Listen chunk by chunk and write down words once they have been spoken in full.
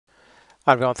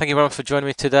Hi everyone, thank you very much for joining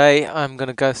me today. I'm going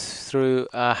to go through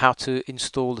how to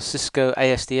install the Cisco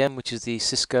ASDM, which is the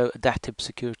Cisco Adaptive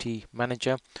Security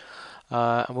Manager,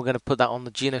 and we're going to put that on the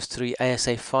GNS3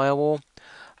 ASA firewall.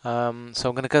 So I'm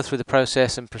going to go through the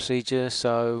process and procedure.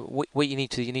 So what you need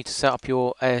to set up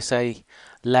your ASA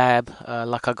lab,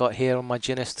 like I got here on my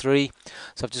GNS3.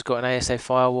 So I've just got an ASA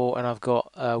firewall and I've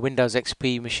got a Windows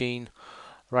XP machine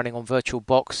running on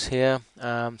VirtualBox here.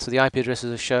 So the IP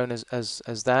addresses are shown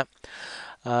as that.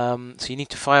 So you need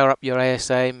to fire up your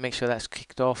ASA, make sure that's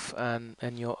kicked off,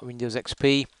 and your Windows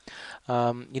XP.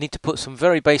 You need to put some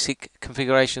very basic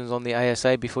configurations on the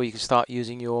ASA before you can start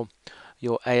using your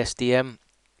ASDM.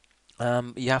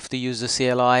 You have to use the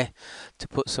CLI to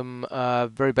put some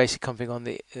very basic config on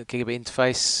the gigabit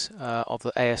interface of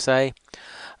the ASA.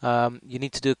 You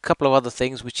need to do a couple of other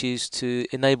things, which is to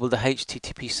enable the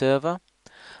HTTP server,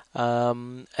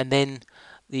 and then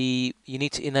you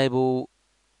need to enable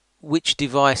which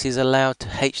device is allowed to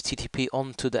HTTP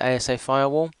onto the ASA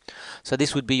firewall. So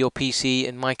this would be your PC.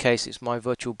 In my case, it's my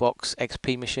VirtualBox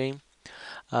XP machine.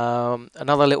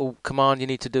 Another little command you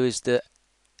need to do is the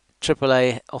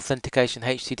AAA authentication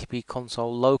HTTP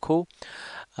console local.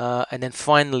 And then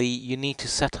finally, you need to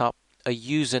set up a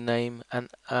username and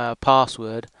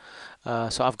password.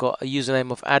 So I've got a username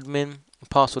of admin,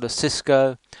 password of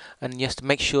Cisco, and you have to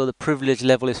make sure the privilege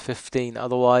level is 15.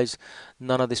 Otherwise,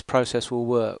 none of this process will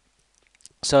work.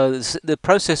 So the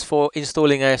process for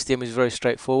installing ASDM is very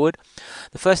straightforward.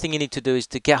 The first thing you need to do is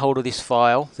to get hold of this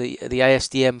file, the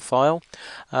ASDM file,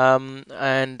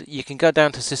 and you can go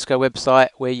down to Cisco website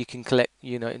where you can collect,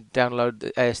 download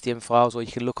the ASDM files, or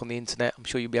you can look on the internet. I'm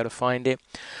sure you'll be able to find it.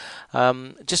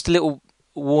 Just a little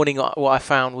warning, what I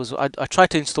found was I tried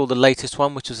to install the latest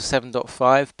one, which was a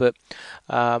 7.5, but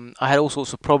I had all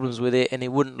sorts of problems with it, and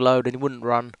it wouldn't load and it wouldn't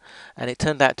run, and it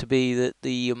turned out to be that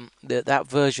that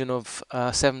version of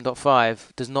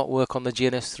 7.5 does not work on the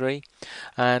GNS3,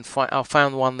 and I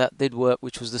found one that did work,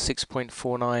 which was the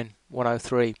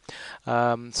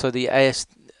 6.49103. So the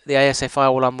ASA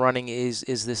firewall I'm running is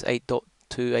this 8.2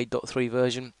 8.3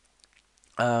 version.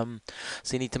 So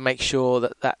you need to make sure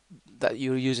that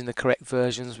you're using the correct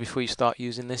versions before you start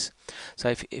using this. So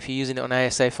if you're using it on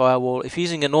ASA firewall, if you're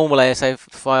using a normal ASA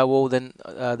firewall, then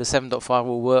the 7.5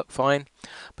 will work fine.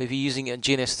 But if you're using it on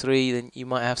GNS3, then you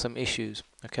might have some issues.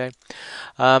 Okay.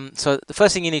 So the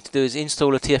first thing you need to do is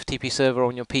install a TFTP server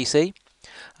on your PC.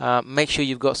 Make sure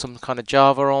you've got some kind of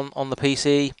Java on the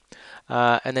PC.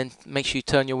 And then make sure you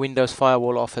turn your Windows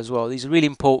firewall off as well. These are really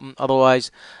important, otherwise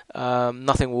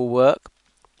nothing will work.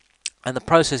 And the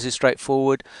process is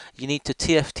straightforward. You need to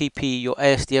TFTP your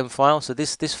ASDM file. So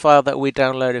this file that we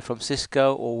downloaded from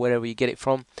Cisco or wherever you get it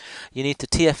from, you need to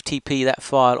TFTP that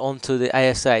file onto the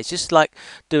ASA. It's just like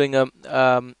doing an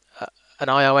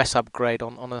iOS upgrade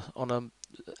on a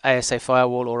ASA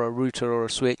firewall or a router or a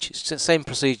switch. It's the same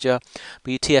procedure,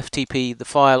 but you TFTP the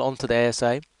file onto the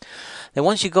ASA. Then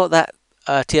once you've got that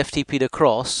TFTP'd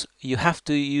across, you have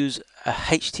to use a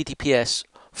HTTPS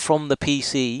from the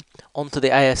PC onto the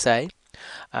ASA,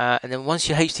 and then once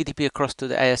you HTTP across to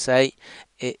the ASA,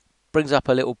 it brings up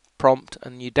a little prompt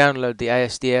and you download the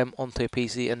ASDM onto your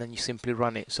PC and then you simply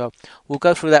run it. So we'll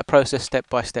go through that process step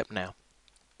by step now.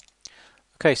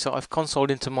 Okay, so I've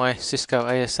consoled into my Cisco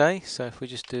ASA. So if we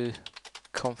just do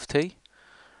conft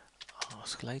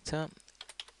ask later,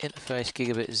 interface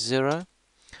gigabit 0,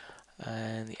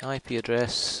 and the IP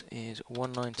address is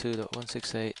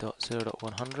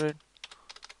 192.168.0.100.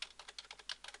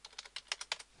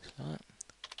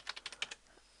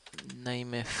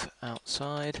 Nameif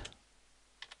outside,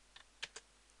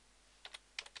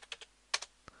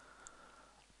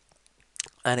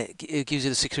 and it gives you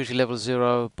the security level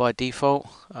 0 by default.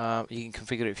 You can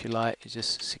configure it if you like. It's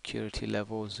just security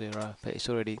level 0, but it's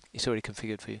already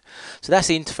configured for you. So that's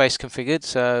the interface configured.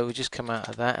 So we just come out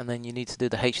of that, and then you need to do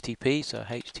the HTTP. So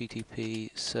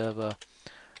HTTP server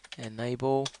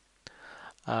enable,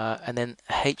 and then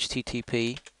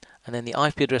HTTP, and then the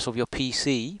IP address of your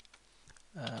PC.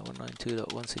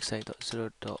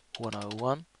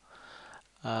 192.168.0.101,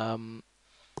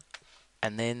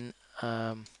 and then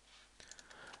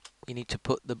you need to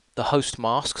put the host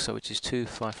mask, so which is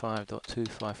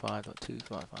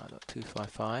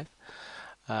 255.255.255.255,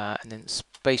 and then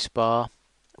spacebar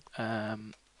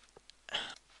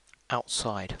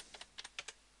outside.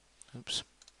 Oops.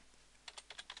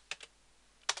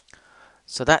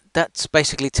 So that's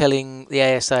basically telling the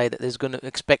ASA that there's going to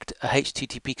expect a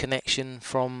HTTP connection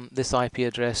from this IP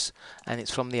address, and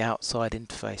it's from the outside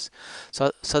interface.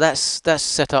 So that's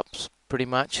set up pretty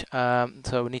much.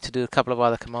 So we need to do a couple of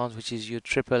other commands, which is your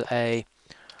AAA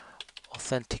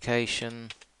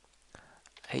authentication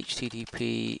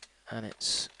HTTP, and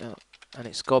it's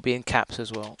got to be in caps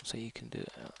as well, so you can do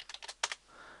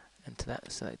enter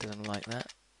that so it doesn't like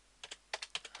that.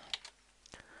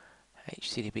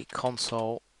 HTTP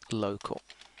console local.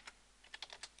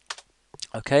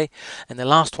 Okay, and the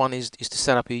last one is to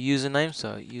set up your username.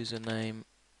 So username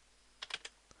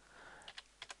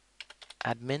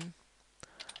admin,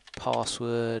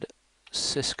 password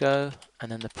Cisco,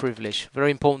 and then the privilege.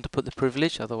 Very important to put the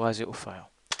privilege, otherwise it will fail.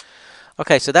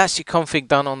 Okay, so that's your config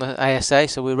done on the ASA,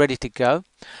 so we're ready to go.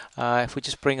 If we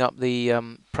just bring up the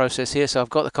process here, so I've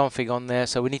got the config on there,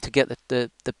 so we need to get the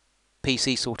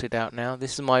PC sorted out now.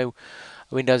 This is my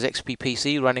Windows XP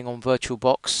PC running on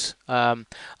VirtualBox.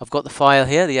 I've got the file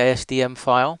here, the ASDM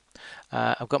file.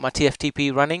 I've got my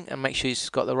TFTP running, and make sure it's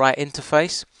got the right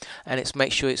interface, and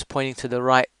make sure it's pointing to the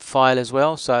right file as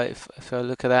well. So if I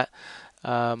look at that,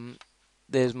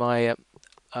 there's my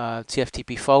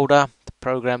TFTP folder, the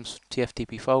programs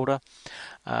TFTP folder,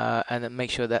 and then make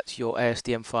sure that your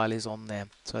ASDM file is on there.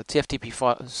 So TFTP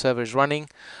file server is running,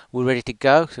 we're ready to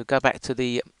go. So go back to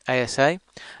the ASA,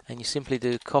 and you simply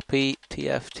do copy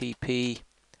TFTP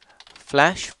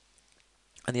flash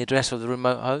and the address of the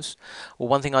remote host. Well,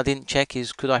 one thing I didn't check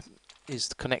is the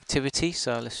connectivity,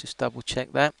 so let's just double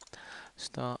check that.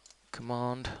 Start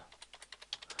command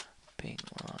ping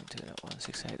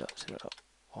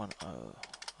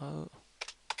 192.168.0.100.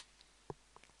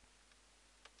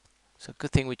 So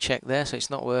good thing we checked there, so it's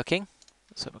not working.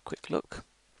 Let's have a quick look.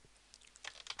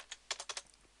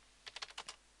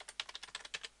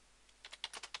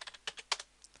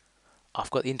 I've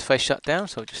got the interface shut down,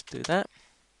 so I'll just do that.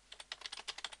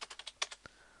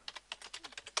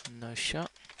 No shut.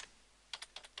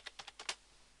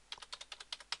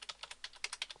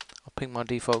 I'll ping my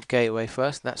default gateway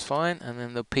first, that's fine, and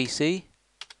then the PC,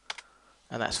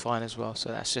 and that's fine as well. So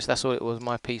that's all it was.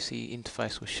 My PC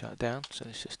interface was shut down, so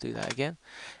let's just do that again.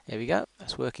 There we go,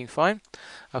 that's working fine.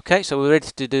 Okay, so we're ready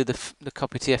to do the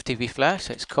copy TFTP flash.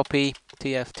 So it's copy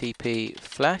TFTP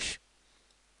flash.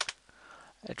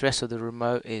 Address of the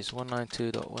remote is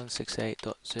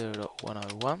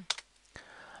 192.168.0.101.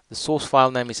 The source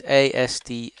file name is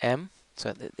ASDM.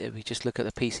 So we just look at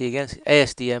the PC again. It's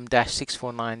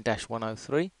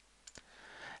ASDM-649-103.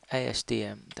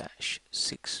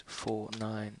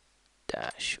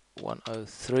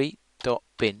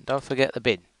 ASDM-649-103.bin. Don't forget the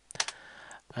bin.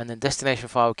 And then destination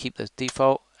file will keep the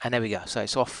default. And there we go. So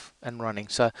it's off and running.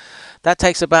 So that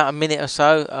takes about a minute or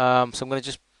so. So I'm going to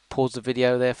just pause the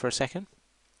video there for a second.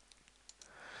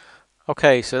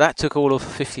 Okay, so that took all of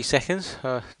 50 seconds.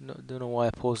 Don't know why I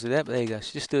paused it there, but there you go.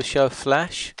 So just do a show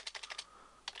flash,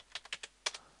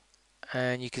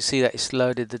 and you can see that it's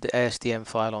loaded the ASDM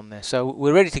file on there. So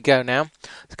we're ready to go now.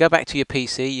 So go back to your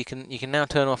PC. You can now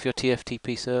turn off your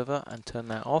TFTP server and turn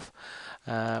that off.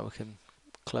 We can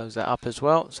close that up as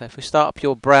well. So if we start up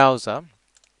your browser,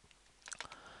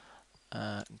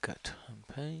 go to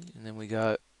homepage, and then we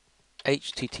go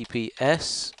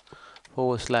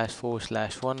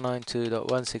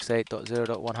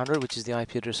https://192.168.0.100, which is the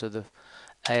IP address of the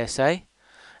ASA.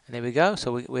 And there we go.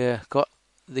 So we've got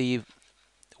the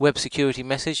web security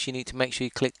message. You need to make sure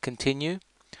you click continue.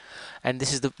 And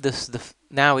this is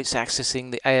now it's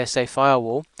accessing the ASA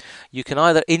firewall. You can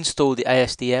either install the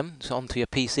ASDM onto your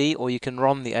PC, or you can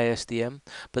run the ASDM,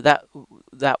 but that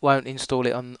won't install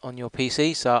it on your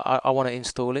PC. So I want to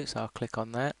install it, so I'll click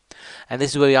on that. And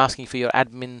this is where you're asking for your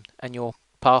admin and your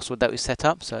password that we set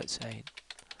up. So it's a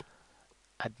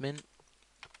admin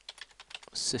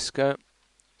Cisco.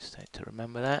 Just need to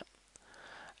remember that.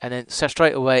 And then so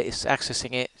straight away it's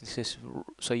accessing it.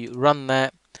 So you run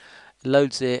that,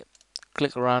 loads it,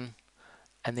 click run,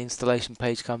 and the installation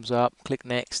page comes up. Click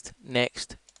next,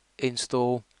 next,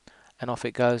 install, and off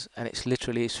it goes. And it's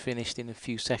finished in a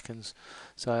few seconds.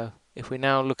 So if we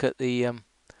now look at the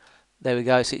there we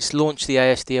go. So it's launched the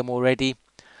ASDM already.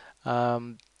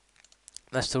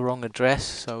 That's the wrong address,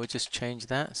 so we just change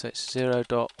that. So it's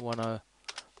 0.100,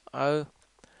 and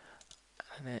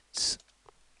it's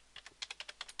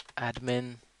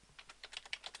admin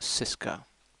Cisco.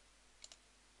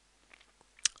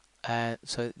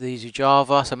 So these are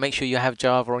Java, so make sure you have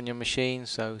Java on your machine.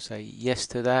 So say yes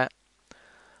to that,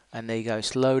 and there you go.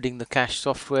 It's loading the cache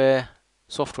software.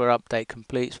 Software update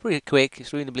complete. It's pretty quick.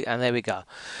 It's reasonably, and there we go.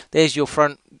 There's your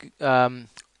front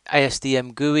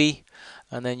ASDM GUI,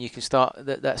 and then you can start.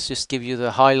 That's just give you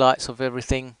the highlights of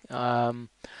everything. And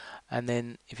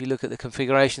then if you look at the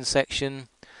configuration section,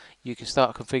 you can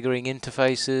start configuring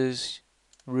interfaces,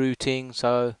 routing.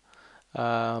 So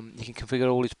you can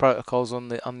configure all these protocols on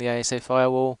the ASA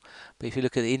firewall. But if you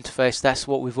look at the interface, that's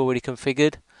what we've already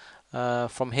configured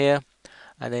from here.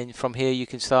 and then from here you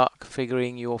can start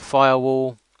configuring your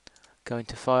firewall. Go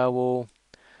into firewall,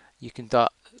 you can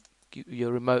start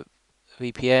your remote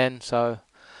VPN. So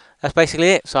that's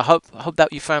basically it. So I hope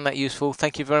that you found that useful.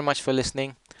 Thank you very much for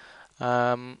listening,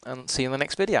 and see you in the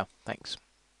next video. Thanks.